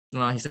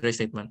personal history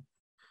statement.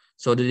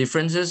 So the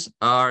differences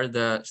are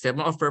the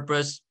statement of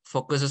purpose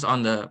focuses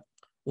on the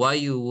why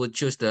you would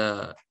choose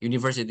the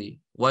university,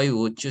 why you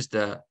would choose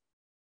the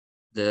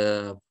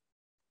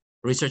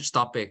research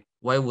topic,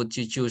 why would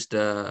you choose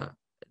the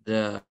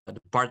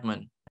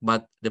department.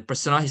 But the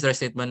personal history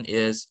statement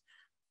is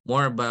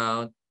more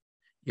about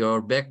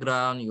your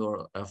background,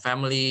 your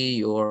family,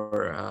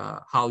 your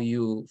how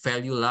you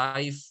value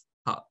life,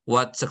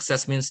 what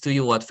success means to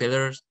you, what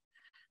failures,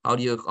 how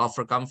do you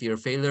overcome your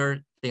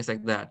failure, things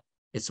like that.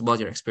 It's about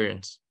your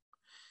experience.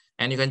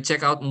 And you can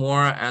check out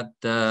more at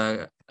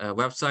the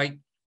website.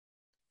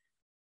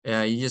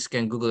 You just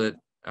can Google it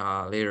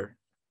later.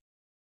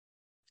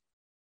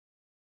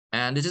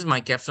 And this is my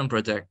capstone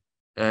project.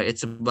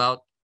 It's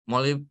about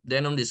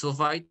molybdenum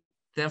disulfide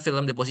thin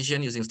film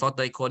deposition using slot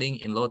die coating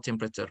in low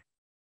temperature.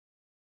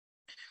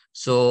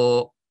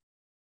 So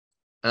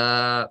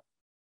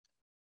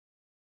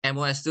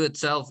MOS2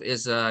 itself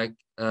is a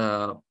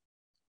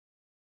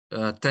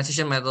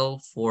transition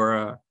metal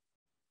for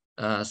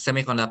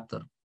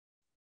semiconductor.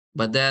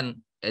 But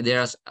then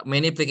there's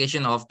many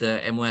application of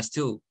the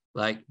MOS2,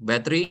 like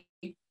battery,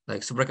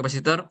 like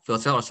supercapacitor, fuel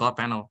cell, or solar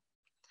panel,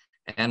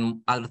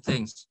 and other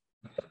things.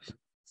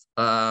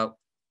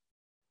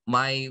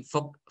 My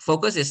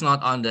focus is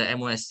not on the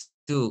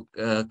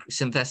MOS2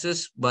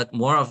 synthesis, but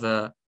more of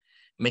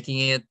making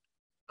it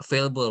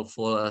available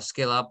for a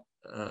scale-up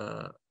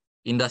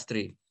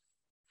industry.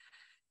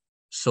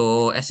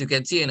 So as you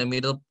can see in the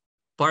middle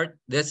part,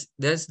 that's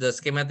the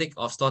schematic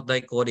of slot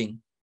die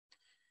coating.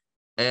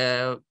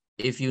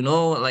 If you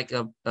know like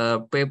a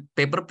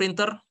paper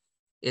printer,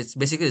 it's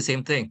basically the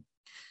same thing.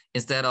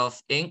 Instead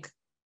of ink,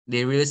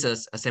 they release a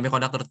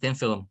semiconductor thin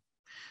film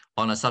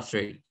on a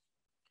substrate.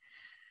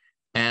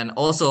 And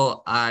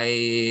also,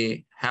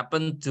 I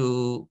happen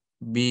to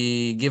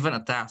be given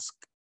a task,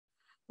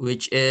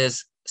 which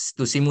is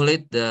to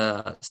simulate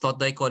the slot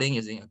die coding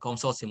using a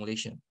console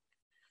simulation.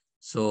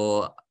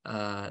 So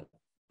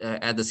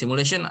at the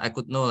simulation, I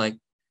could know like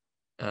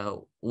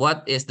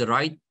what is the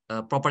right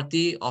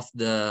property of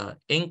the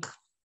ink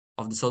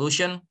of the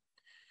solution,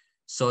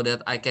 so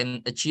that I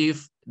can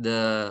achieve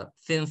the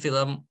thin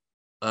film,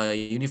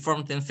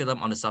 uniform thin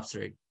film on the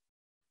substrate.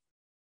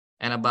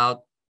 And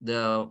about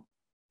the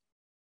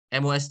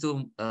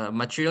MOS2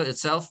 material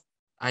itself,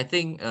 I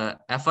think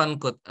Evan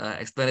could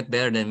explain it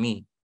better than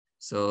me.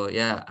 So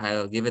yeah,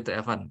 I'll give it to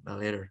Evan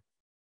later.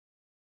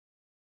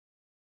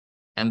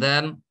 And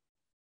then,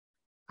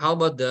 how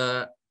about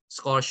the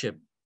scholarship?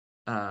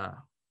 I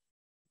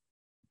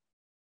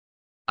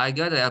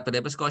got a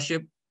LPDP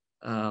scholarship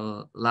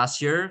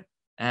last year,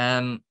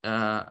 and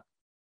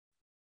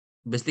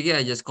basically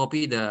I just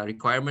copy the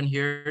requirement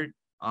here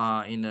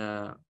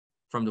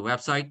from the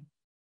website.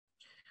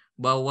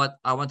 But what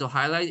I want to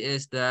highlight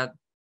is that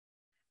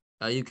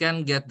you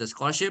can get the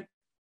scholarship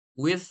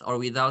with or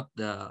without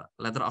the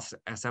letter of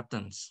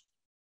acceptance.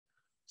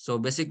 So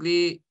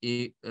basically,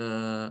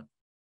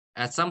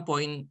 at some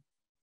point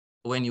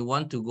when you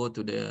want to go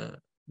to the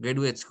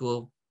graduate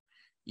school,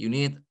 you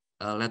need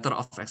a letter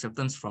of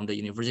acceptance from the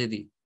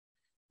university.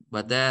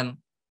 But then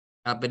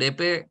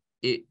LPDP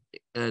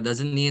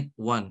doesn't need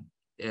one.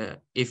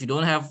 If you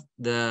don't have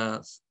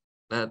the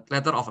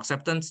letter of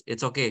acceptance,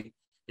 it's okay.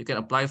 You can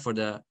apply for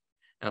the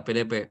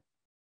LPDP.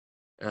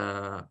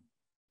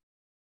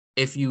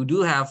 If you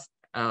do have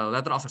a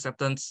letter of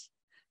acceptance,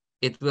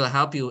 it will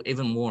help you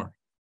even more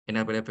in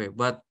LPDP.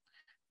 But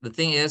the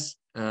thing is,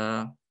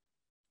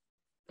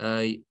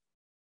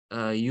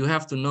 you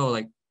have to know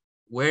like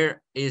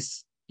where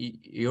is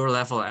your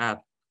level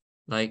at.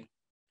 Like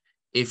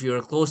if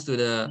you're close to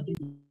the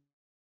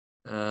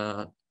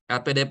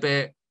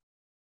LPDP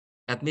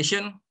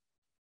admission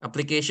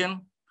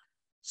application,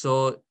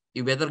 so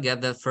you better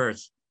get that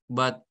first.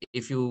 But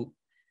if you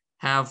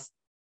have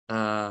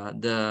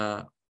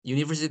the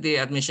university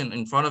admission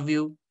in front of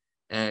you,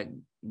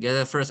 get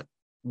it first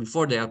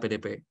before the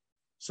LPDP.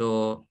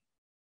 So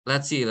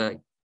let's see like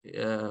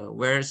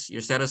where's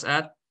your status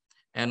at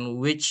and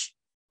which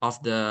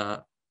of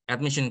the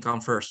admission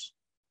come first.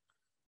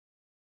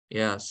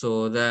 Yeah,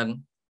 so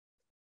then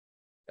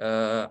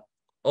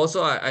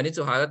also I need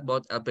to highlight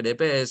about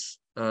LPDP is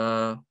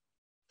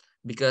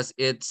because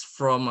it's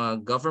from a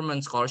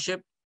government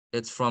scholarship.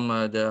 It's from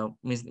the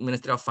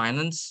Ministry of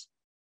Finance,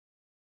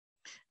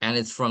 and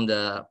it's from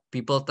the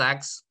people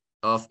tax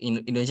of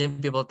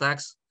Indonesian people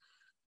tax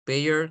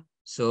payer.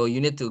 So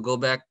you need to go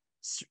back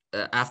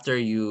after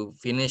you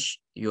finish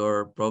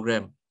your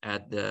program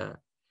at the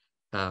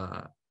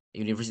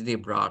university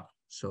abroad.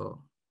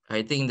 So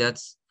I think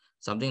that's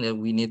something that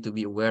we need to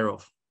be aware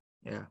of.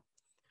 Yeah.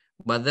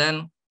 But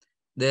then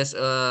there's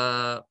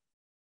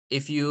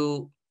if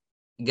you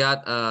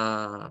got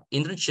a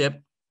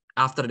internship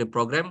after the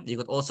program, you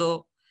could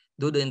also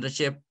do the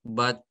internship,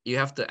 but you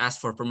have to ask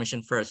for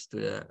permission first to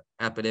the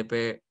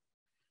LPDP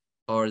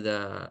or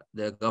the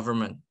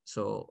government.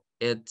 So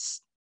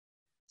it's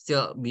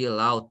still be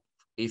allowed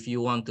if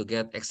you want to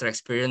get extra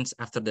experience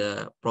after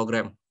the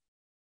program.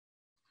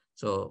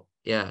 So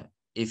yeah,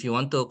 if you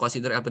want to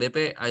consider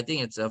LPDP, I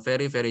think it's a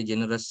very, very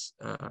generous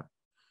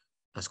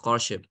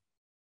scholarship.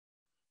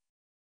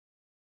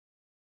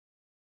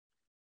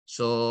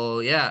 So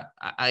yeah,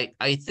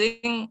 I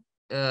think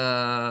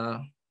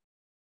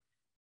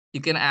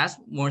you can ask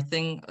more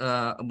thing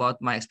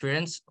about my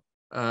experience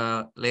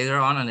later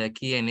on in the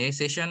Q&A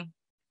session.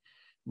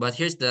 But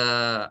here's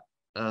the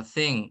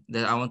thing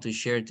that I want to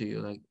share to you,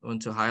 like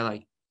want to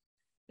highlight.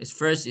 Is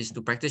first is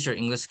to practice your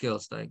English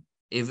skills. Like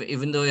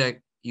even though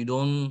like you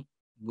don't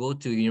go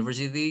to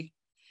university,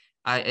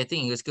 I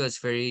think English skill is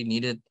very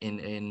needed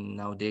in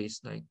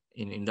nowadays, like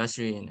in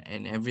industry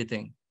and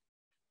everything.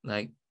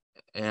 Like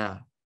yeah,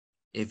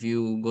 if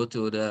you go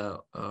to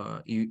the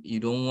you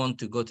don't want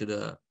to go to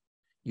the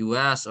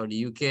US or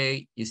the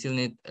UK, you still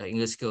need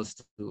English skills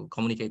to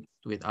communicate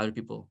with other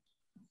people.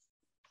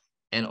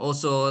 And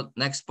also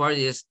next part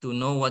is to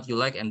know what you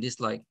like and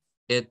dislike.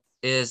 It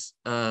is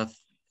a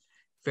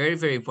very,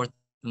 very important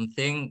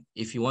thing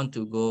if you want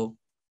to go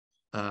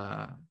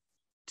uh,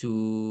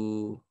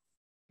 to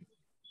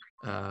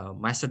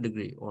master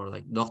degree or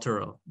like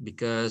doctoral,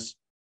 because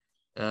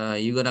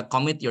you're gonna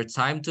commit your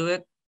time to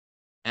it,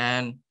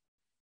 and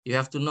you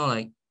have to know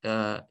like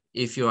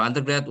if your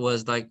undergrad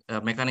was like a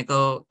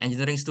mechanical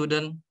engineering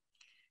student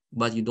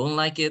but you don't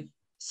like it,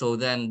 so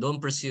then don't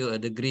pursue a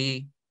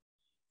degree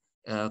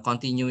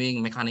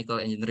continuing mechanical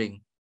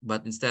engineering,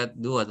 but instead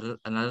do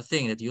another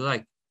thing that you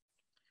like.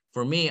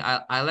 For me,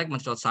 I like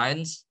material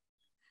science,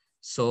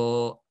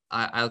 so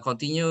I'll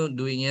continue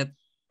doing it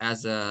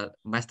as a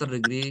master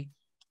degree.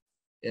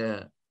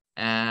 Yeah,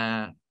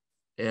 and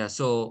yeah,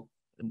 so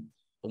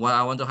what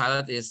I want to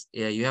highlight is,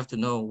 yeah, you have to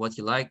know what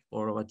you like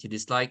or what you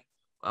dislike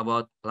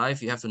about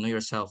life. You have to know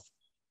yourself,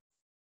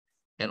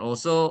 and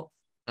also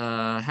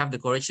have the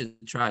courage to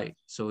try.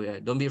 So yeah,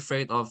 don't be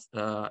afraid of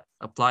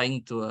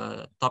applying to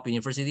a top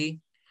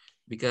university,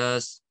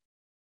 because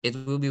it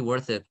will be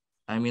worth it.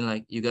 I mean,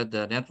 like you get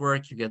the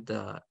network, you get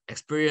the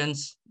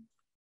experience.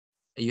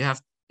 You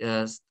have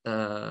uh,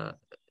 uh,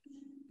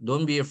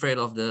 don't be afraid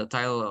of the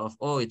title of,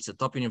 oh, it's a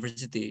top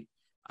university.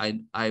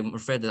 I'm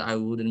afraid that I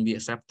wouldn't be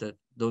accepted.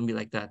 Don't be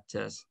like that.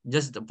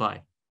 Just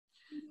apply.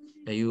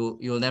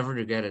 You'll never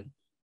regret it.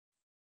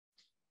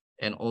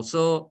 And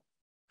also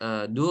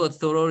do a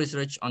thorough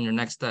research on your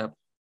next step.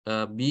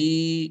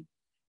 Be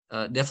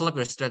develop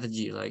your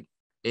strategy. Like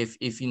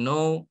if you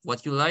know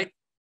what you like,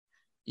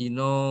 you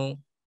know,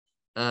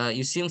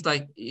 you seems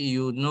like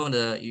you know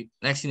the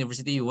next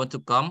university you want to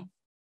come.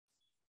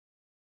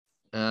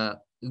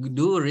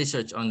 Do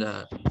research on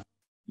the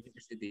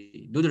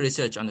university. Do the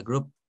research on the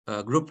group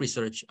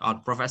research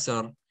on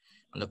professor,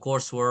 on the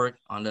coursework,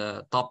 on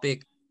the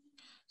topic,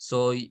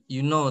 so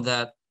you know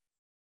that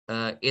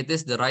it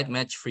is the right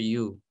match for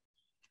you,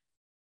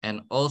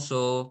 and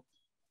also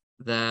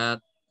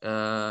that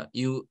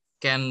you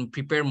can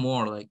prepare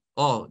more. Like,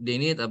 oh, they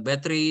need a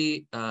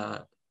battery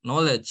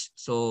knowledge,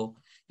 so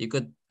you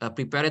could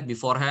prepare it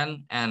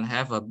beforehand and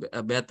have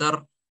a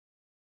better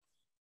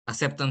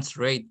acceptance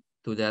rate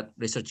to that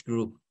research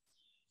group.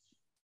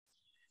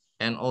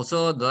 And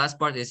also the last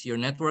part is your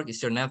network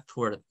is your net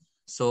worth.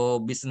 So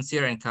be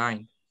sincere and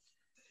kind.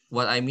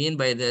 What I mean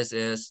by this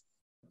is,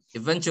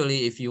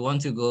 eventually, if you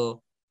want to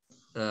go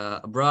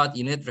abroad,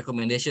 you need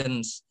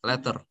recommendations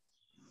letter.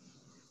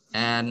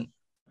 And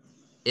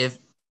if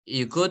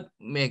you could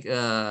make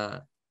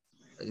a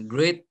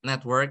great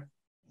network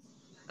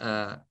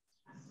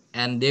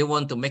and they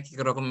want to make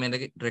a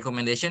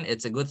recommendation,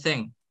 it's a good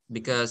thing,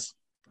 because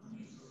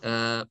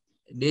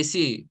they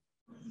see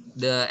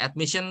the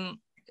admission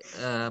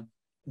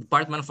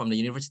department from the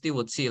university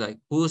would see like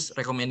who's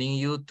recommending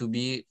you to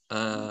be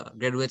a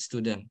graduate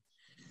student.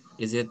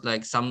 Is it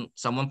like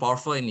someone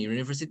powerful in the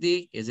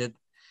university? Is it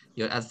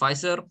your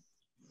advisor?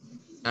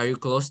 Are you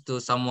close to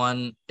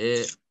someone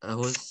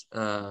who's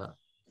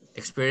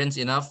experienced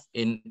enough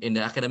in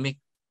the academic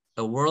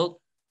world?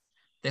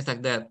 Things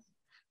like that.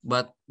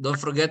 But don't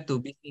forget to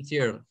be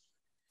sincere,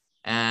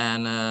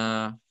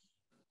 and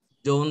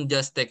don't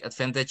just take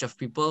advantage of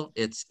people.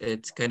 It's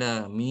kind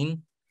of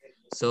mean.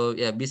 So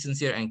yeah, be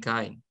sincere and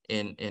kind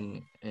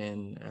in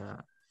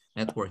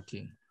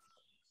networking.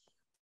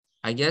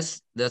 I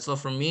guess that's all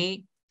from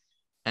me,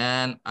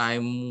 and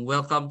I'm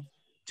welcome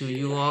to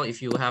you all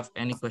if you have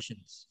any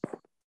questions.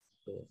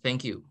 So,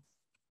 thank you.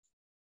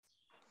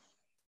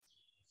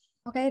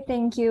 Okay,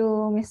 thank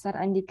you, Mr.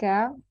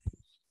 Andika.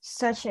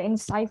 Such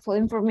insightful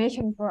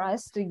information for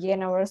us to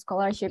gain our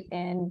scholarship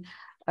in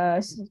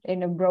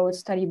a broad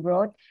study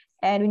abroad.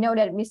 And we know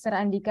that Mr.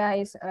 Andika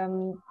is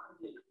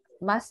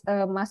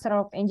Master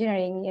of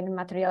Engineering in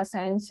Material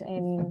Science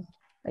in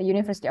the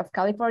University of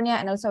California,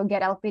 and also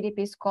get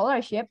LPDP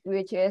scholarship,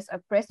 which is a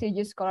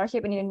prestigious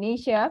scholarship in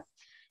Indonesia.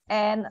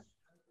 And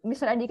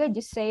Mr. Andika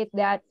just said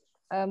that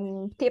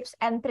tips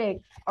and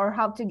tricks or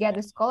how to get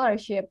a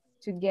scholarship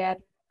to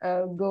get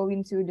go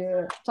into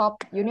the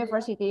top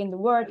university in the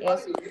world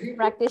is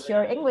practice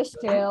your English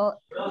skill,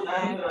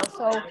 and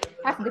also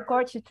have the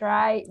courage to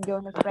try.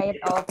 Don't afraid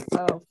of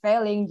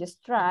failing,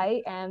 just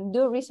try and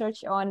do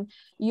research on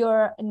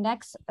your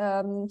next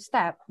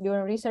step. Do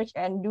research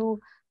and do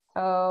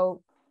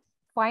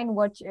find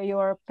what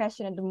you're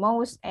passionate the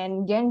most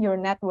and gain your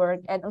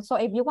network. And also,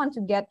 if you want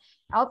to get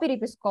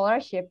LPDP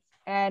scholarship,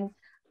 and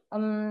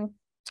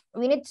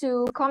we need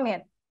to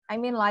commit. I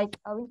mean, like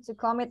we need to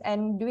commit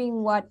and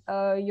doing what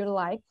you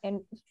like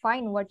and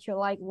find what you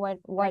like, what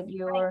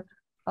you're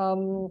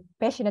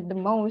passionate the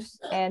most,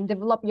 and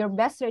develop your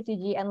best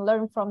strategy and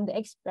learn from the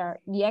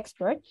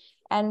expert,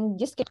 and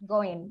just keep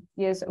going.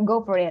 Just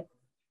go for it.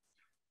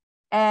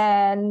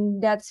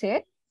 And that's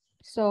it.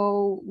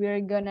 So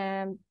we're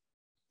gonna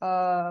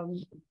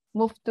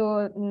move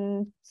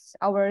to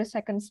our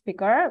second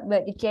speaker,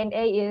 but the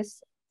Q&A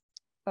is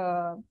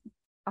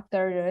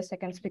after the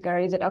second speaker.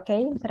 Is it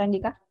okay, Mr.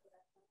 Andika?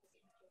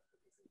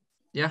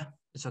 Yeah,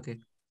 it's okay.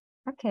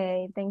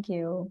 Okay, thank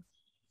you.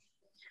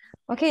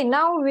 Okay,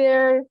 now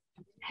we're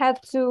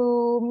head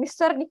to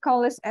Mr.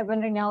 Nicholas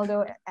Evan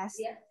Rinaldo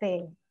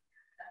ST.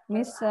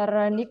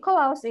 Mr.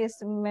 Nicolaus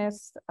is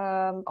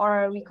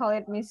or we call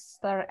it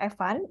Mr.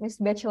 Evan, Miss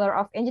Bachelor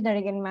of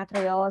Engineering in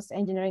Materials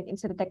Engineering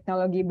Institute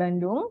Technology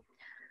Bandung,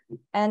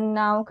 and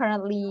now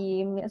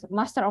currently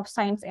Master of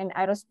Science in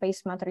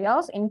Aerospace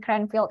Materials in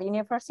Cranfield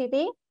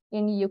University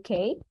in the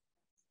UK.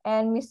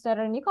 And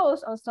Mr.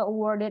 Nicolaus also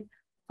awarded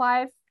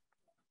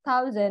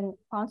 5,000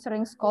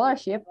 sponsoring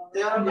scholarship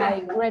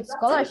by Great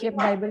Scholarship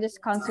by British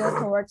Council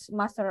towards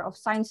Master of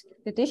Science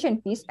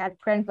tuition fees at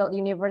Cranfield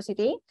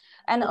University.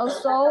 And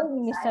also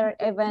Mr.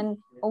 Evan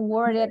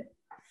awarded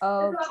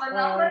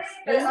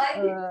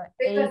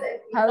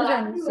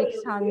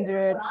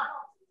 8,600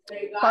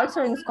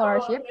 sponsoring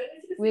scholarship,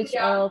 which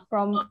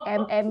from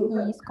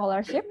MME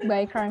scholarship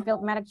by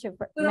Cranfield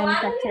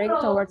Manufacturing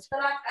towards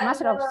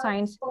Master of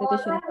Science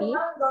tuition fee.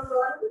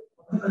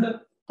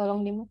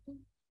 Tolong dimati.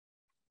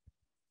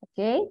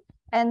 Okay,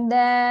 and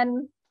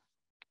then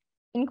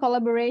in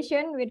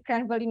collaboration with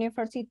Cranfield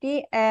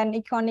University and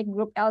Iconic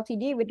Group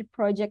Ltd with the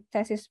project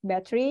thesis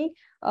battery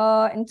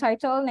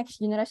entitled Next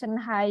Generation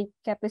High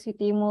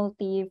Capacity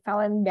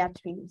Multivalent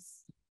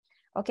Batteries.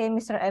 Okay,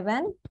 Mr.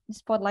 Evan, the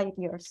spotlight is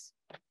yours.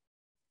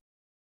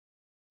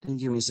 Thank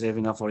you, Ms.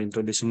 Revina, for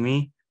introducing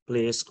me.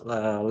 Please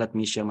let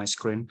me share my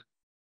screen.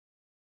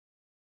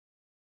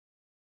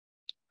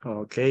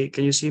 Okay,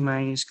 can you see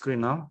my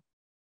screen now?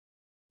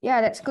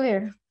 Yeah, that's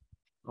clear.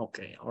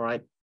 Okay, all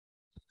right.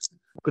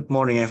 Good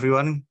morning,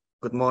 everyone.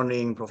 Good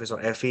morning, Professor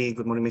Effie.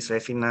 Good morning, Ms.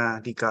 Revina,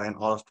 Dika, and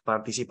all of the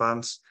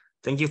participants.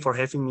 Thank you for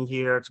having me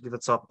here to give a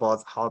talk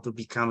about how to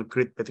become a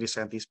great battery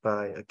scientist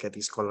by a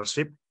Getty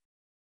Scholarship.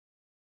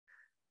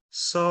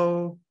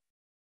 So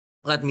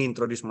let me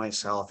introduce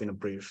myself in a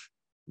brief.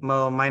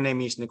 My name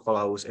is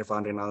Nicolaus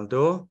Evan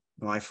Rinaldo.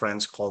 My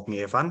friends called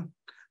me Evan,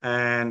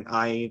 and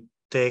I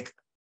get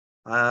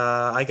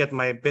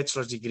my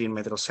bachelor's degree in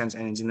material science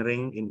and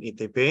engineering in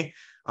ITB.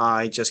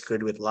 I just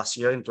graduated last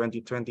year in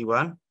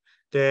 2021.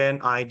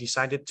 Then I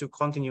decided to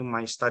continue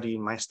my study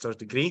in master's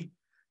degree.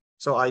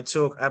 So I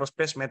took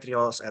aerospace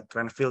materials at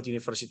Cranfield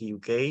University,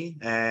 UK,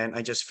 and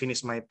I just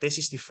finished my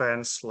thesis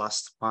defense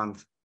last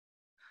month.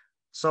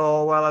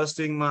 So while I was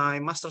doing my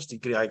master's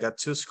degree, I got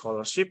 2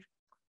 scholarships,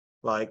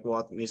 like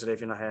what Ms.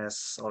 Revina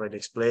has already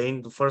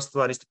explained. The first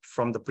one is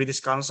from the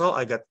British Council.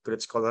 I got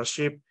Great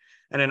Scholarship.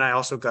 And then I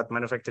also got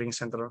Manufacturing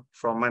Center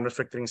from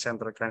Manufacturing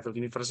Center Cranfield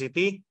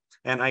University.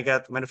 And I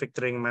got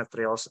Manufacturing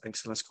Materials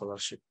Excellence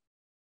Scholarship.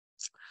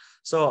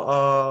 So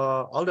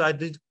although I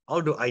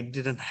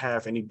didn't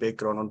have any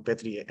background on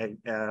battery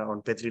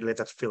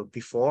related field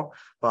before,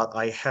 but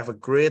I have a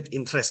great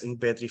interest in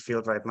battery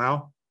field right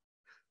now.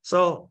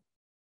 So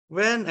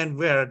when and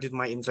where did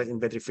my interest in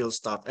battery field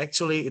start?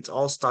 Actually, it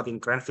all started in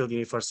Cranfield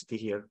University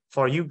here.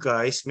 For you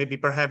guys, maybe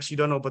perhaps you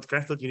don't know about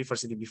Cranfield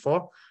University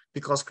before,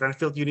 because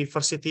Cranfield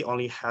University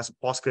only has a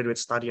postgraduate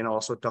study and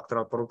also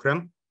doctoral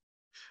program.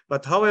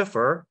 But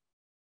however,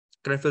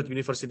 Cranfield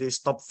University is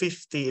top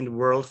 50 in the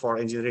world for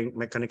engineering,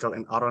 mechanical,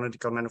 and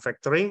aeronautical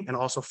manufacturing, and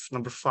also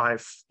number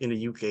 5 in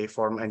the UK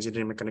for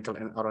engineering, mechanical,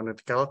 and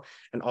aeronautical,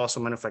 and also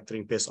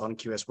manufacturing based on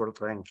QS World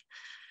Rank.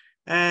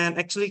 And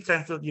actually,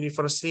 Cranfield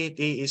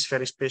University is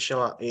very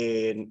special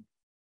in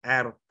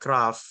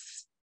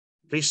aircraft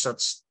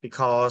research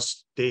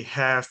because they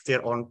have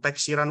their own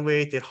taxi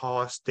runway, they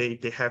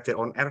have their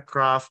own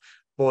aircraft,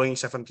 Boeing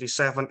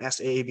 737,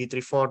 SAAB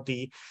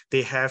 340,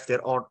 they have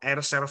their own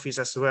air service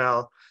as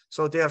well.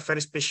 So they are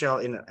very special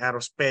in the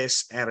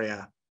aerospace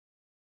area.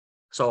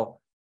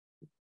 So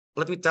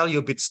let me tell you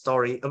a bit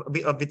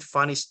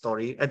funny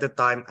story. At the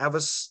time, I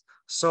was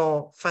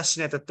so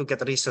fascinated to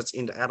get research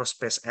in the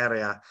aerospace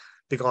area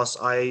because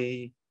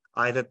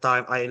at the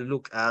time I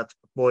look at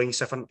Boeing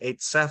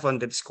 787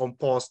 that is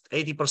composed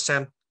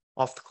 80%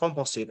 of the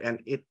composite, and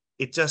it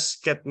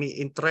just get me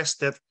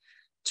interested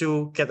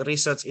to get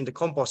research in the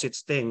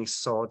composites things.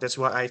 So that's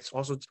why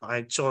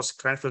I chose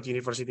Cranfield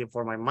University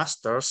for my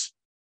master's.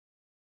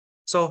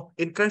 So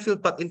in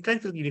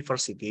Cranfield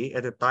University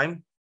at the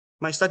time,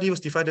 my study was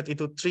divided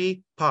into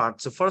 3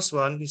 parts. The first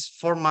one is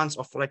 4 months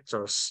of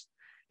lectures.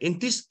 In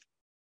these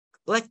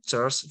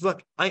lectures,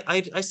 but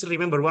I still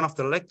remember one of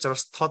the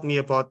lectures taught me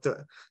about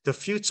the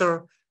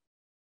future,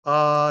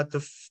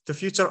 the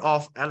future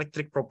of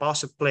electric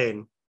propulsion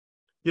plane.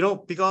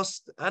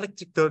 because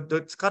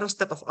the current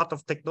state of art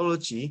of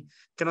technology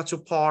cannot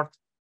support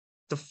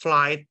the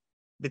flight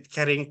with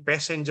carrying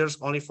passengers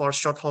only for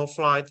short haul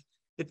flight.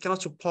 It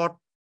cannot support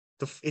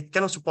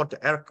the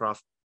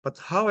aircraft. But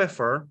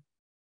however,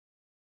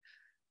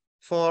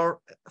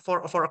 for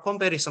a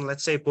comparison,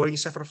 let's say Boeing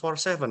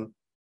 747,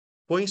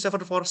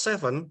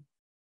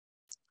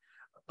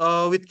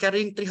 with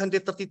carrying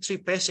 333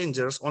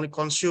 passengers only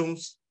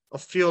consumes a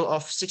fuel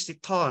of 60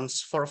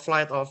 tons for a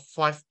flight of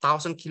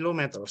 5,000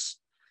 kilometers.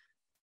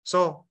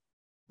 So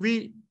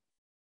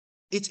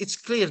it's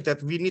clear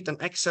that we need an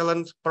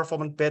excellent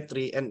performance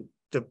battery, and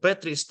the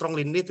battery is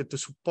strongly needed to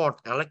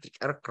support electric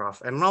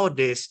aircraft. And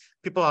nowadays,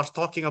 people are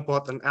talking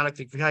about an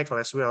electric vehicle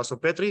as well. So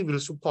battery will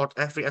support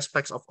every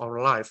aspect of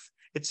our life.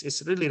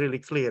 It's really, really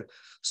clear.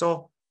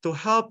 So to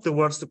help the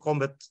world to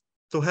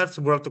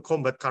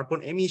combat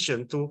carbon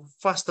emission, to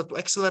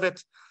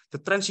accelerate the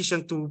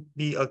transition to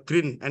be a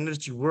green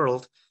energy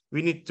world,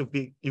 we need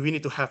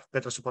to have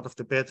better support of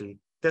the battery.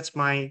 That's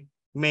my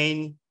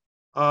main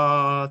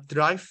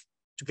drive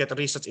to get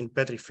research in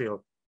battery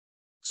field.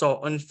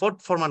 So in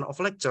fourth format of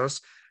lectures,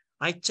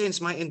 I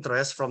changed my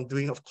interest from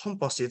doing of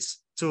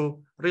composites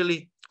to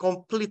really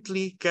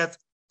completely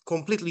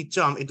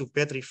jump into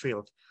battery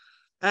field.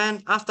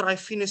 And after I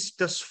finished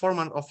this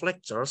format of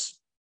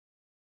lectures,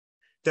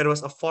 there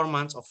was a 4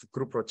 months of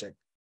group project.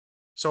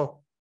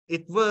 So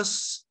it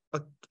was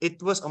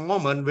a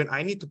moment when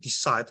I need to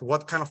decide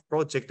what kind of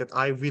project that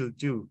I will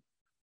do.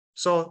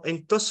 So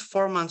in those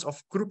 4 months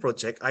of group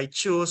project, I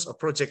chose a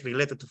project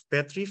related to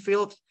battery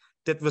field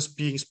that was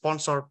being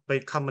sponsored by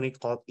a company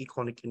called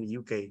Econic in the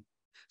UK.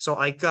 So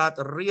I got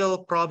real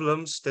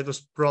problems that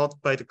was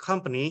brought by the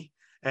company,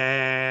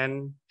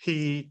 and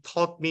he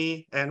taught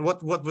me and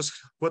what was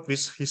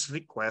his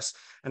request,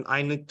 and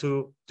I need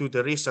to do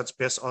the research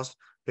based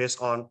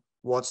on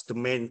what's the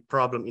main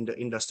problem in the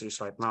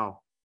industries right now.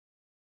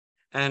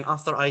 And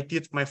after I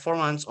did my 4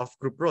 months of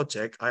group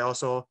project, I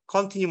also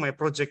continue my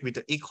project with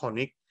the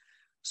Econic.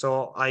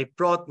 So I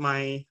brought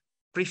my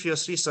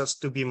previous research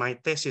to be my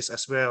thesis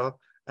as well,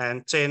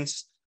 and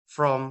changed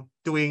from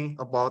doing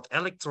about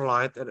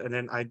electrolyte, and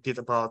then I did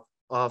about,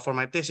 for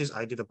my thesis,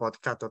 I did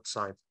about cathode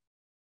side.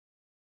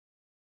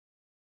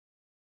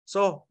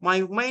 So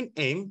my main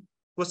aim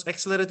was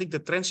accelerating the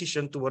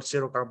transition towards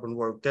zero carbon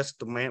world. That's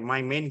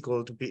my main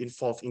goal, to be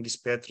involved in this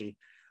battery.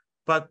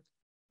 But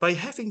by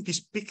having this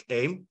big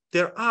aim,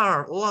 there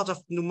are a lot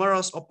of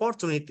numerous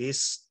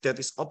opportunities that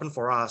is open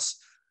for us.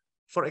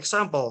 For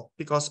example,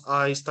 because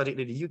I studied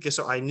in the UK,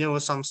 so I know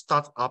some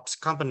startups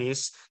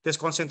companies that's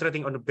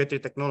concentrating on the battery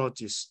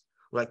technologies,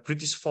 like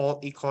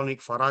Britishvolt,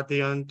 Econic,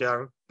 Faradion. They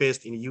are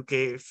based in the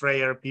UK.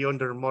 Freyr,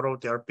 Beyonder, Morrow,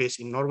 they are based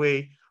in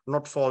Norway.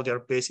 Northvolt, they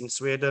are based in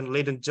Sweden.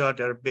 Leidenjar,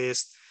 they are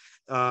based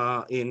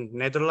in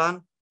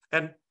Netherlands.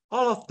 And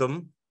all of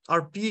them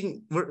are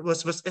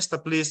was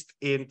established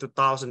in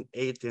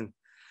 2018.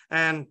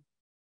 And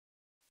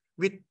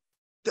with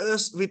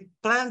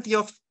plenty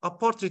of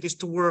opportunities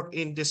to work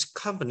in this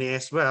company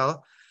as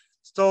well.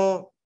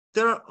 So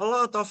there are a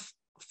lot of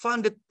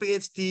funded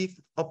PhD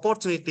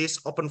opportunities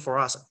open for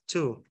us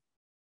too.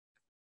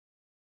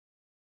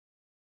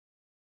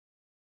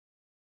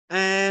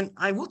 And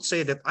I would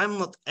say that I'm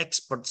not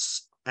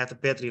experts at the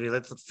battery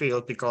related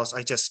field, because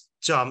I just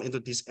jumped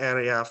into this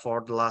area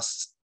for the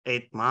last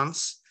 8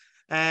 months.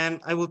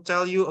 And I will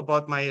tell you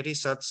about my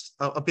research,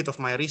 a bit of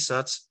my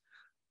research.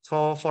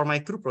 So for my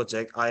group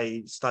project,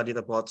 I studied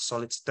about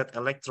solid state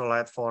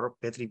electrolyte for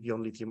battery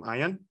beyond lithium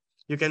ion.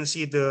 You can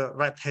see the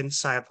right-hand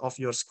side of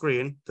your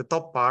screen, the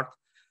top part.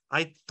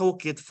 I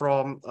took it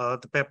from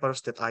the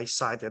papers that I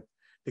cited,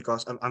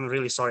 because I'm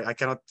really sorry. I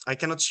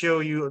cannot show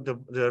you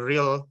the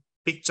real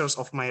pictures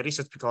of my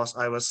research, because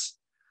I was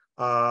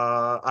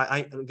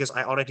because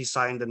I already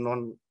signed the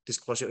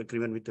non-disclosure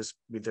agreement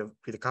with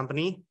the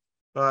company.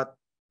 But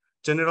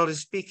generally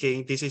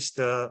speaking, this is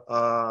the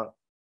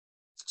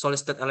solid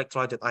state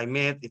electrolyte that I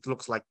made. It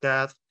looks like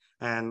that.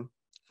 And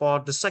for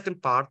the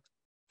second part,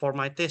 for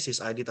my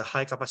thesis, I did a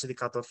high capacity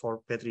cathode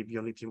for battery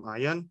beyond lithium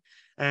ion.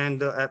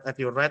 And at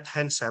your right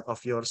hand side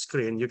of your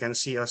screen, you can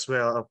see as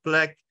well a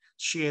black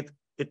sheet.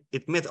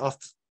 It made of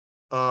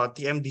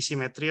TMDC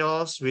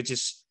materials, which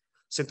is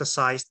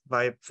synthesized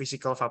by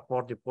physical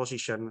vapor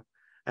deposition.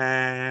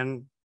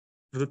 And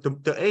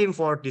the aim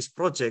for this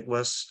project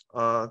was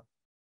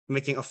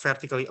making a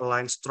vertically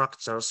aligned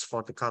structures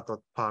for the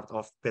cathode part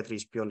of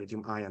batteries beyond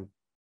lithium ion.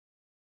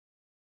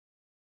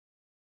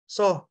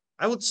 So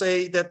I would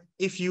say that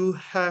if you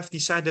have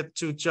decided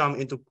to jump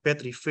into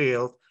battery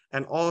field,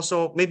 and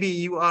also maybe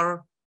you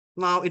are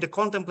now in the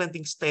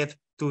contemplating state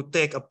to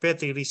take a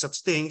battery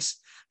research things,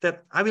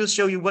 that I will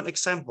show you one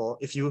example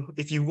if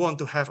you want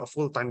to have a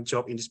full-time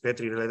job in this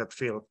battery related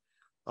field.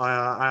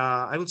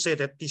 I would say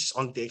that this is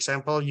on the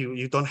example.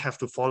 You don't have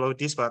to follow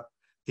this, but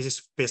this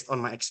is based on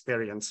my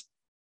experience.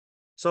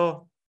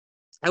 So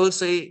I will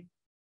say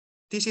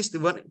this is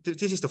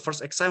the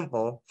first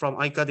example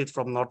I got it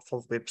from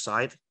Northvolt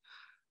website.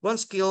 One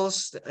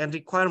skills and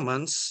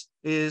requirements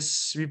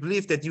is we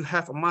believe that you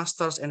have a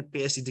master's and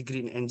PhD degree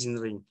in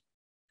engineering.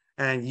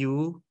 And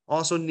you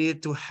also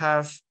need to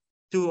have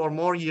 2 or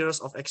more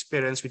years of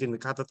experience within the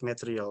cathode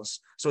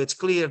materials. So it's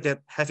clear that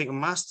having a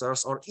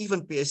master's or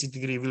even PhD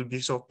degree will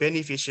be so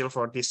beneficial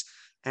for this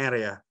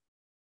area.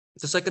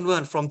 The second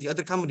one, from the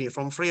other company,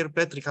 from Freyr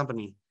Battery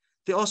Company,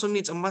 they also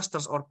need a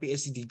master's or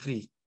PhD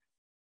degree.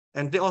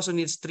 And they also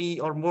need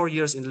 3 or more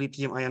years in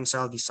lithium-ion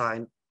cell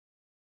design.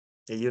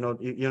 You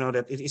know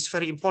that it is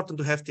very important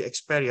to have the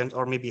experience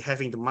or maybe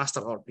having the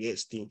master or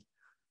PhD.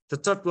 The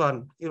third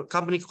one,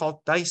 company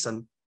called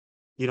Dyson.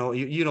 You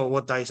know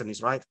what Dyson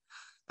is, right?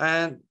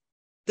 And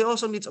they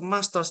also need a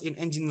master's in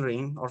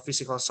engineering or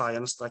physical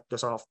science, like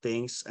those sort of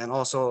things. And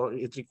also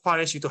it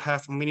requires you to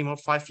have a minimum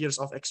 5 years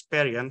of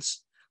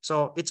experience.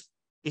 So it's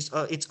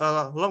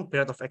a long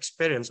period of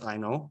experience, I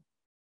know.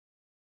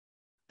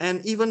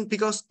 And even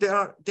because there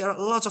are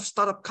lots of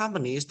startup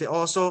companies, they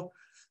also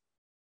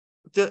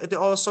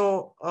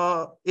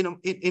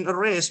in a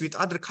race with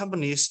other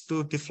companies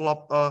to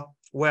develop a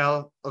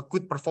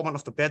good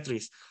performance of the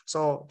batteries.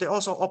 So they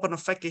also open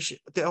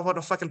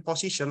vacant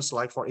positions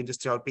like for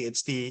industrial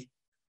PhD,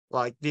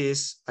 like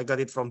this. I got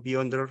it from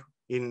Beyonder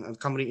in a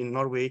company in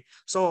Norway.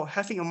 So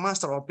having a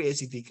master or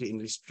PhD degree in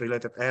this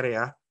related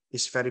area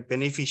is very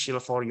beneficial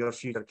for your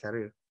future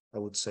career, I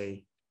would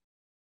say.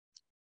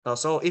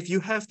 So if you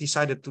have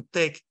decided to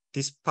take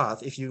this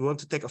path, if you want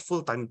to take a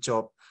full-time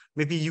job,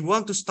 maybe you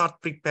want to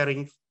start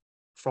preparing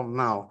from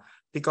now,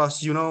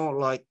 because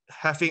like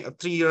having a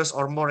 3 years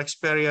or more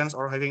experience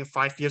or having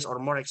 5 years or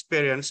more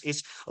experience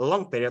is a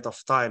long period of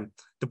time.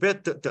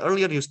 The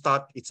earlier you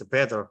start, it's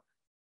better.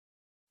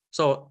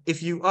 So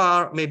if you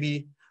are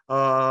maybe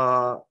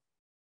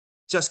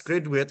just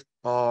graduate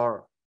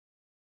or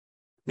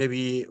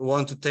maybe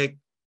want to take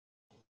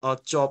a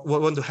job,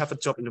 want to have a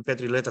job in the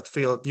battery related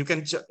field, you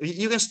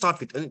can start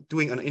with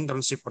doing an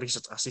internship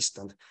research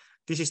assistant.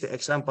 This is the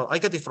example. I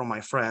got it from my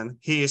friend.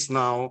 He is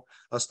now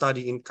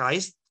studying in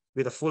KAIST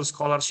with a full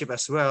scholarship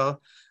as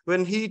well.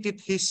 When he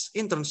did his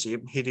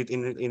internship, he did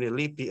in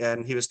LIPI,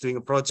 and he was doing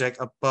a project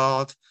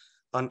about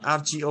an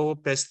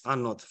RGO-based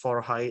anode for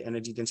high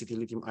energy density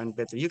lithium-ion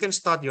battery. You can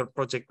start your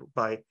project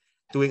by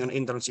doing an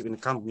internship in a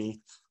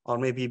company, or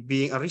maybe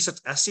being a research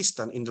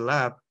assistant in the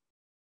lab,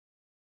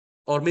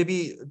 or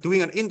maybe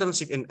doing an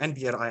internship in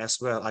NBRI as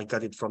well. I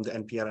got it from the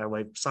NBRI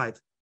website.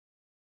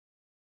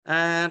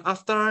 And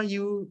after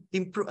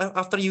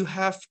you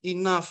have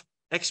enough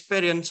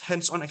experience,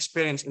 hands-on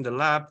experience in the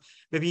lab,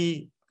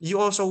 maybe you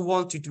also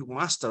want to do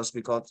masters,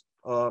 because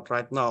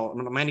right now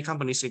many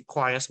companies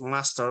requires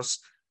masters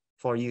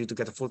for you to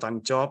get a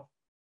full-time job.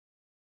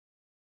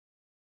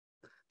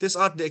 These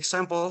are the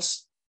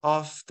examples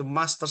of the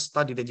master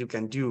study that you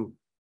can do.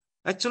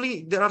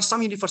 Actually, there are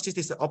some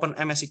universities that open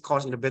MSc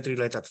course in the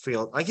battery-related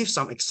field. I give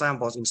some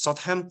examples in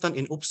Southampton,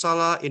 in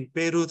Uppsala, in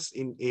Beirut,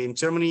 in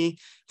Germany,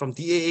 from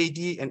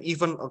DAAD, and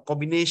even a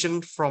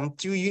combination from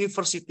 2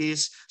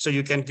 universities. So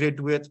you can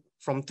graduate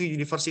from 2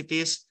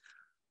 universities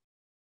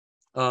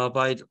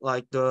by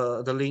like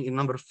the link in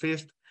number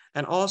 5.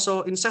 And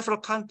also in several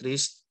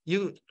countries,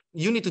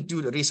 you need to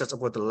do the research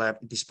about the lab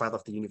despite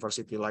of the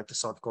university, like the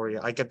South Korea.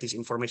 I get this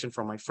information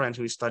from my friend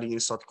who is studying in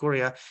South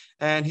Korea.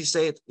 And he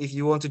said, if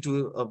you want to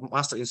do a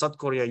master in South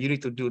Korea, you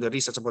need to do the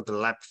research about the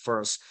lab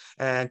first.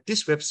 And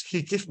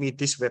he gave me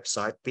this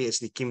website,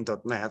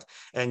 phdkim.net,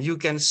 and you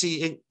can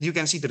see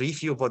the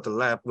review about the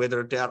lab,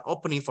 whether they are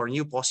opening for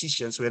new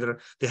positions, whether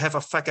they have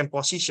a vacant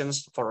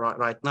positions for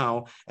right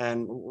now,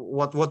 and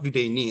what do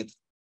they need.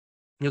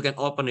 You can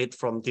open it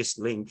from this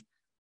link.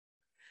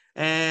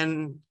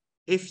 And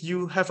if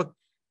you have a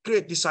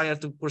great desire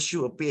to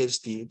pursue a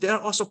PhD, there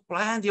are also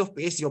plenty of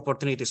PhD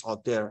opportunities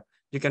out there.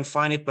 You can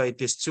find it by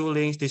these 2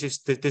 links.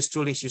 These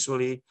 2 links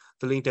usually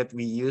the link that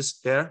we use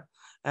there.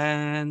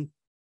 And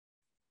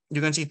you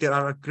can see there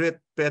are great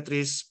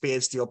batteries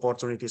PhD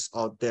opportunities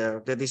out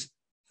there that is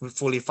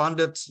fully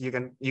funded. You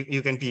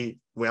can be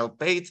well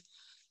paid.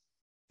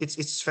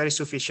 It's very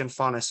sufficient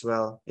fun as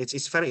well.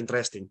 It's very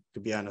interesting, to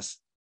be honest.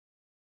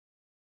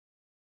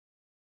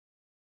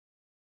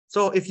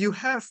 So if you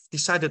have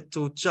decided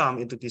to jump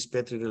into this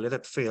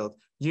battery-related field,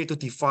 you need to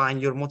define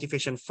your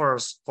motivation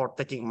first for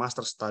taking a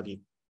master's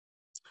study,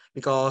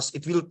 because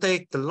it will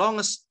take the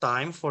longest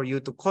time for you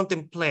to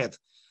contemplate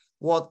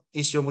what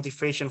is your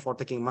motivation for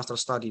taking a master's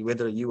study,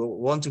 whether you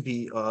want to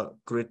be a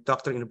great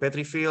doctor in the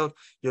battery field,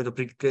 you want to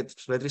be a great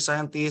battery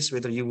scientist,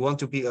 whether you want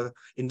to be an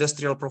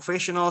industrial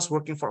professionals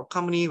working for a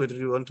company, whether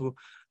you want to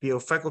be a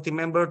faculty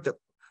member that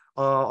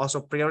also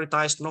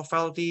prioritize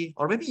novelty,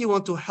 or maybe you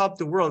want to help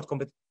the world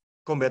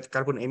combat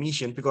carbon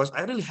emission. Because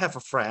I really have a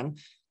friend,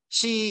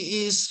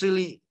 she is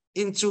really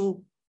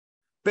into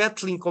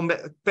battling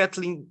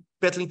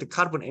the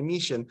carbon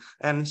emission,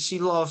 and she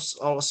loves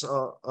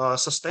also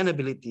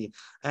sustainability,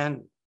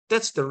 and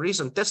that's the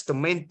reason, that's the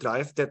main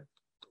drive, that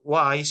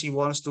why she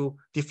wants to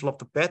develop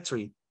the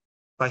battery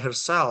by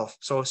herself.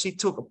 So she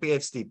took a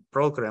PhD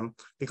program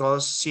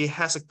because she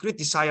has a great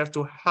desire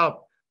to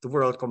help the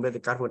world combat the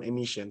carbon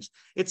emissions.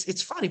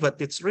 It's funny,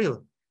 but it's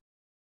real.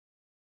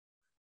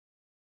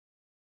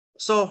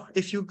 So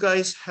if you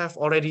guys have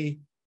already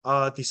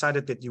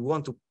decided that you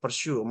want to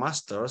pursue a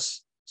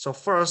master's, so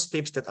first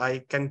tips that I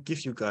can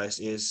give you guys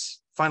is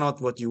find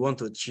out what you want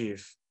to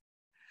achieve.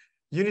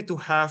 You need to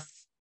have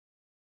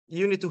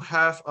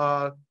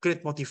a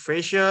great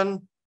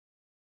motivation,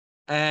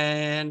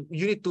 and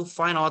you need to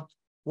find out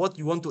what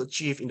you want to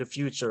achieve in the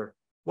future.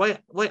 Why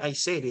I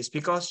say this?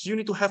 Because you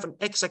need to have an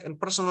exact and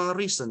personal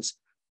reasons.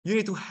 You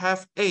need to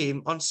have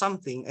aim on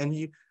something, and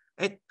you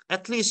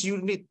at least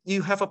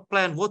you have a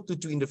plan what to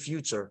do in the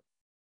future.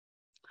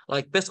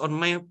 Like based on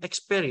my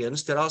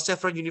experience, there are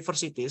several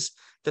universities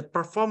that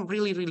perform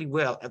really, really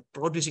well at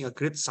producing a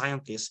great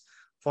scientist.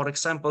 For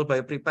example,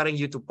 by preparing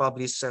you to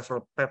publish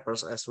several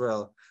papers as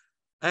well.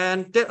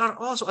 And there are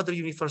also other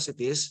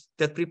universities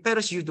that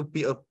prepares you to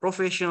be a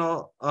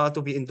professional,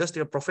 to be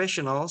industrial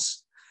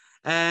professionals,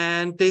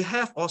 and they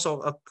have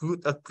also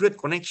a great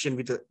connection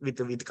with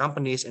the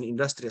companies and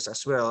industries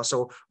as well.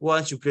 So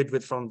once you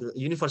graduate from the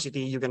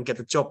university, you can get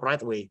a job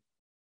right away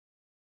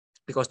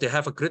because they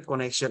have a great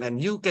connection,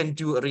 and you can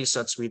do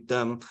research with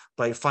them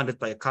funded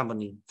by a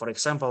company. For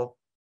example,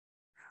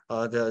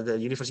 the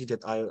university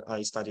that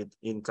I studied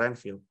in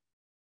Cranfield.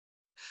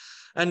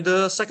 And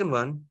the second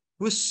one,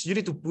 you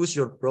need to boost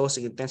your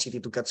browsing intensity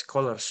to get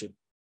scholarship.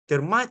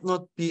 There might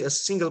not be a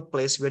single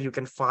place where you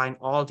can find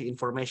all the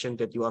information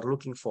that you are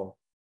looking for.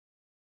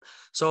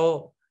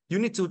 So you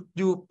need to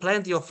do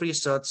plenty of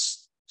research.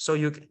 So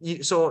you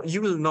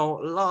will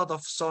know a lot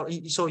of so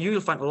you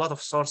will find a lot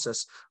of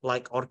sources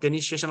like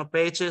organizational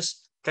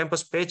pages,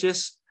 campus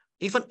pages,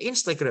 even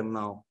Instagram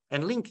now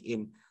and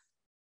LinkedIn.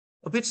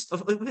 A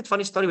bit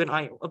funny story, when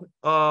I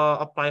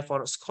apply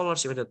for a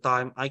scholarship at the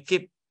time, I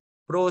keep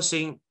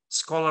browsing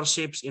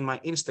scholarships in my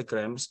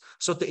Instagrams.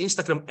 So the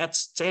Instagram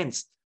ads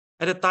changed.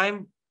 At the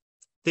time,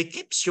 they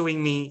keep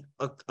showing me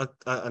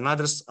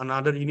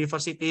another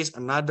universities,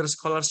 another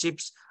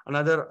scholarships,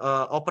 another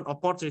open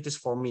opportunities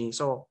for me.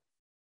 So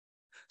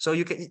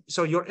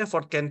your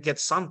effort can get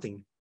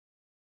something.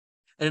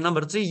 And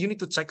number 3, you need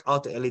to check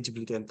out the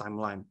eligibility and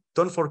timeline.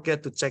 Don't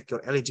forget to check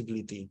your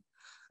eligibility,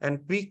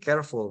 and be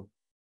careful,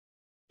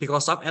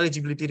 because some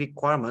eligibility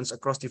requirements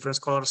across different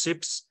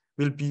scholarships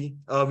will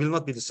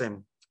not be the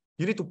same.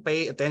 You need to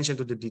pay attention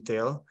to the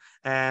detail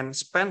and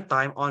spend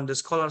time on the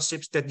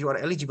scholarships that you are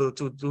eligible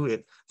to do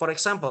it. For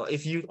example,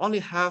 if you only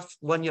have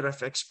 1 year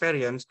of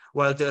experience,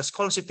 while the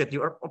scholarship that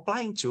you are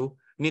applying to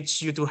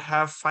needs you to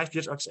have 5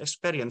 years of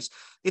experience,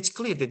 it's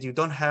clear that you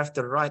don't have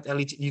the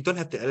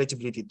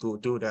eligibility to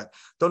do that.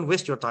 Don't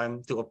waste your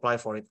time to apply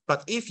for it.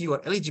 But if you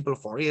are eligible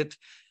for it,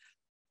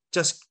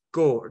 just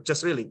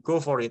really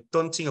go for it.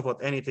 Don't think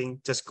about anything,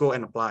 just go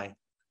and apply.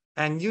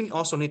 And you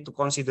also need to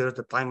consider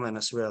the timeline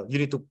as well. You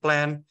need to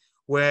plan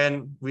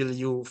when will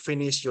you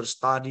finish your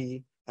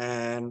study,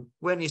 and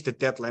when is the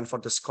deadline for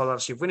the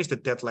scholarship, when is the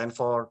deadline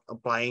for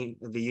applying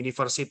the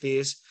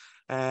universities,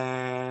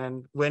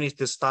 and when is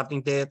the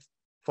starting date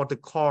for the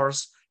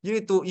course. You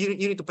need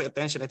to pay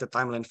attention at the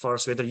timeline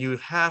first, whether you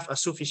have a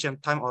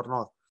sufficient time or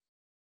not.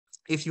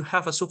 If you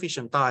have a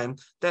sufficient time,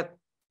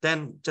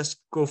 then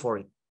just go for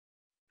it.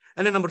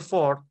 And then number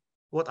 4,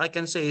 what I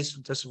can say is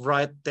just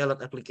write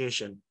tailored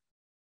application.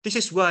 This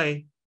is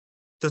why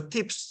the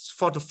tips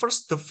for the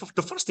first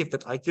tip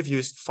that I give you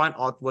is find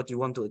out what you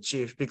want to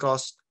achieve,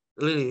 because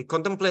really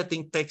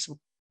contemplating takes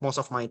most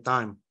of my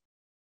time.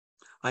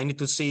 I need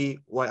to see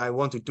why I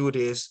want to do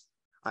this.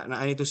 And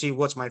I need to see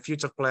what's my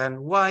future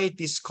plan, why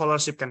this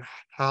scholarship can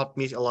help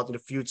me a lot in the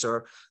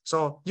future.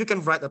 So you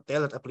can write a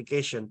tailored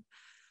application,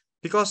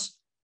 because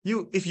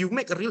if you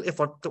make a real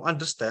effort to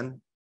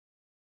understand,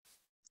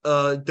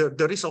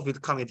 the result will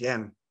come at the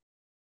end.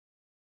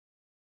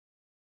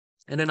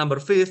 And then number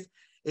 5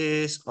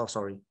 is,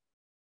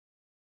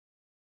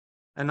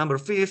 And number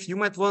 5, you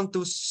might want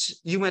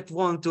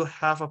to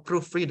have a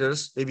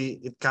proofreaders. Maybe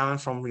it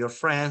comes from your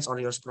friends or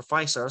your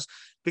supervisors,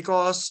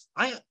 because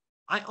I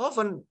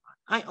often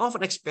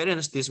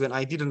experience this when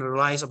I didn't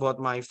realize about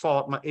my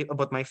fault.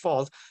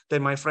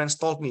 Then my friends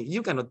told me,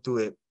 you cannot do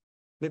it.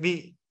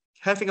 Maybe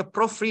having a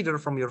proofreader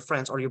from your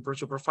friends or your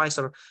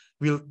supervisor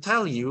will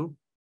tell you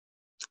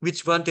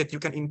which one that you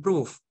can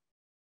improve.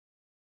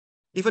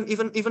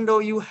 Even though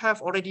you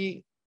have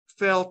already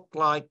felt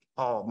like,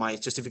 oh, my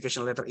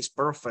justification letter is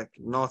perfect,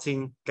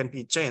 nothing can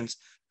be changed.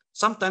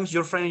 Sometimes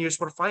your friend and your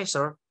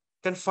supervisor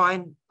can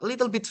find a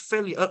little bit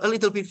failure, a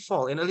little bit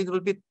fault, and a little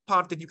bit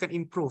part that you can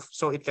improve,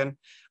 so it can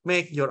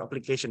make your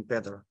application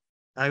better.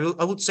 I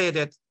would say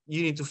that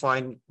you need to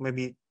find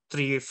maybe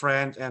 3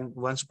 friends and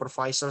 1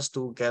 supervisors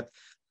to get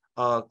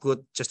a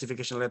good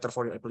justification letter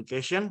for your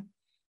application.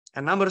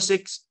 And number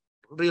 6,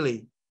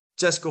 really,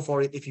 just go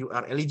for it. If you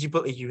are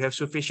eligible, if you have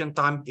sufficient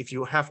time, if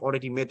you have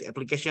already made the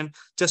application,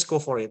 just go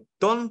for it.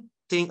 Don't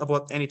think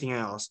about anything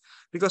else.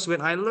 Because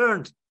when I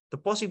learned the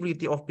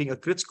possibility of being a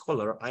great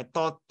scholar, I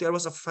thought there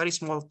was a very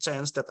small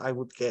chance that I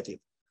would get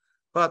it.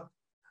 But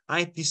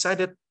I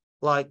decided,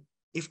 like,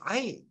 if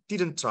I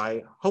didn't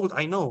try, how would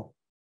I know?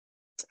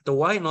 The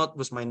why not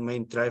was my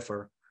main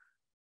driver.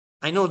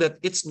 I know that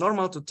it's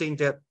normal to think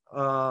that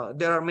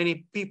there are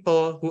many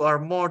people who are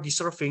more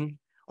deserving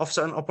of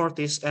certain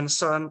opportunities and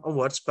certain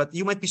awards, but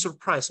you might be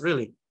surprised,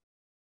 really.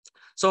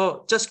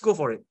 So just go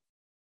for it.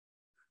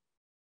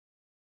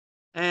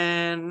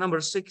 And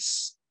number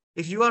 6,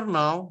 if you are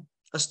now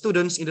a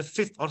student in the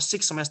 5th or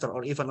 6th semester,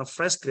 or even a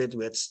fresh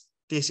graduates,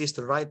 this is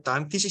the right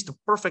time. This is the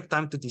perfect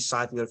time to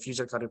decide your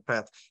future career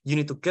path. You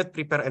need to get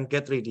prepared and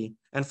get ready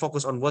and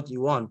focus on what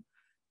you want,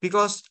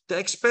 because the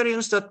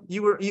experience that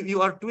you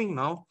are doing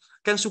now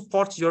can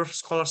support your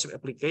scholarship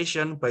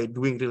application by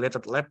doing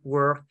related lab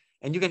work,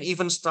 and you can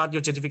even start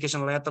your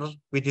certification letter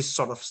with this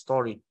sort of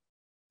story.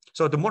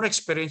 So the more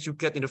experience you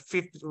get in the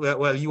 5th,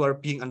 while you are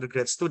being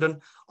undergrad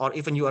student, or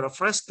even you are a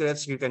fresh grad,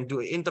 you can do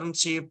an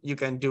internship, you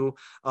can do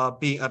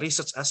being a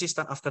research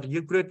assistant after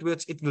you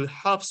graduate. It will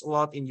help a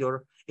lot in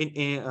your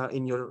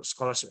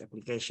scholarship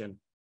application.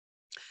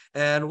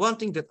 And one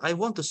thing that I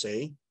want to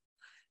say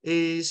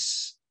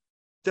is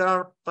there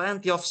are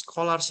plenty of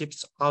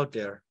scholarships out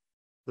there.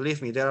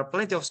 Believe me, there are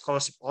plenty of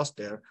scholarships out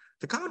there.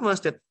 The common ones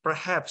that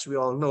perhaps we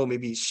all know,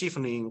 maybe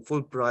Chevening,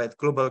 Fulbright,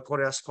 Global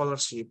Korea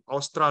Scholarship,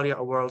 Australia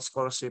World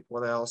Scholarship,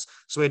 what else?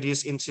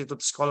 Swedish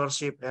Institute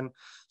Scholarship, and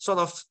sort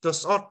of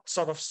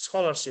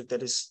scholarship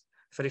that is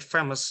very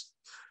famous.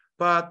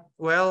 But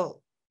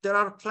well, there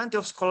are plenty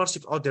of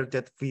scholarships out there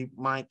that we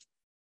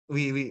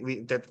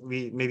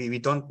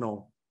don't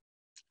know.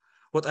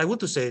 What I want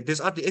to say, these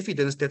are the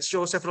evidence that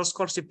show several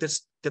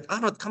scholarships that are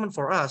not common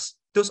for us.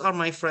 Those are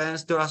my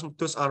friends.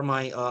 Those are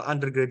my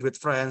undergraduate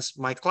friends,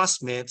 my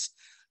classmates.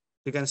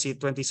 You can see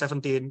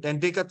 2017, and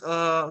they got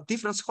a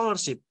different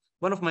scholarship.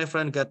 One of my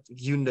friends got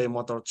Hyundai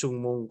Motor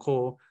Chung Mong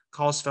Ko,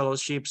 Kaus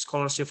Fellowship,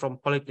 scholarship from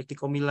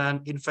Politecnico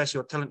Milan, Invest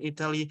Your Talent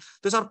Italy.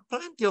 There's are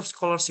plenty of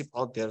scholarship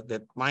out there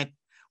that might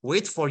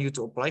wait for you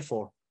to apply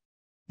for.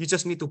 You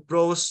just need to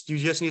browse. You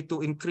just need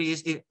to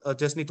increase it.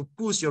 Just need to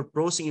push your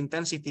browsing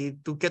intensity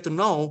to get to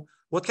know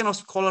what kind of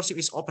scholarship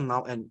is open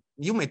now, and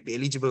you might be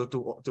eligible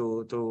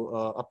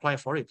to apply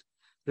for it.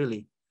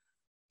 Really,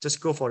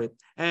 just go for it.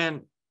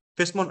 And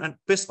based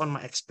on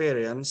my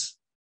experience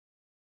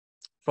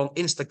from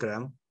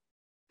Instagram,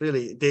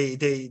 really,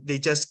 they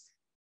just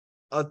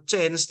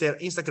change their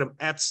Instagram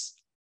ads.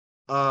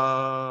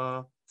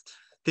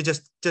 They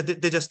just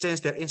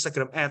change their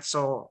Instagram ads.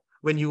 So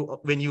when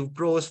you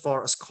browse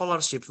for a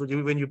scholarship,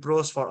 when you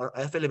browse for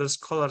an available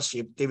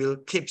scholarship, they will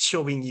keep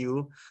showing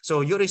you.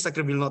 So your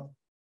Instagram will not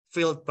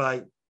filled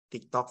by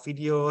TikTok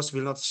videos,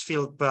 will not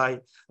filled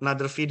by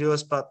another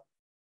videos, but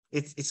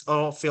it's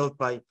all filled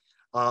by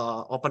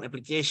open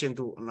application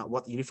to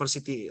what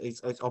university.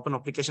 It's open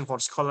application for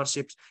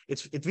scholarships.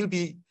 It will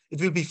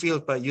be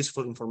filled by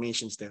useful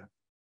informations there.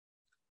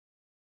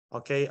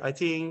 Okay, I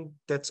think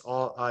that's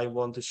all I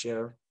want to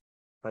share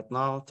right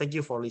now. Thank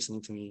you for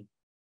listening to me.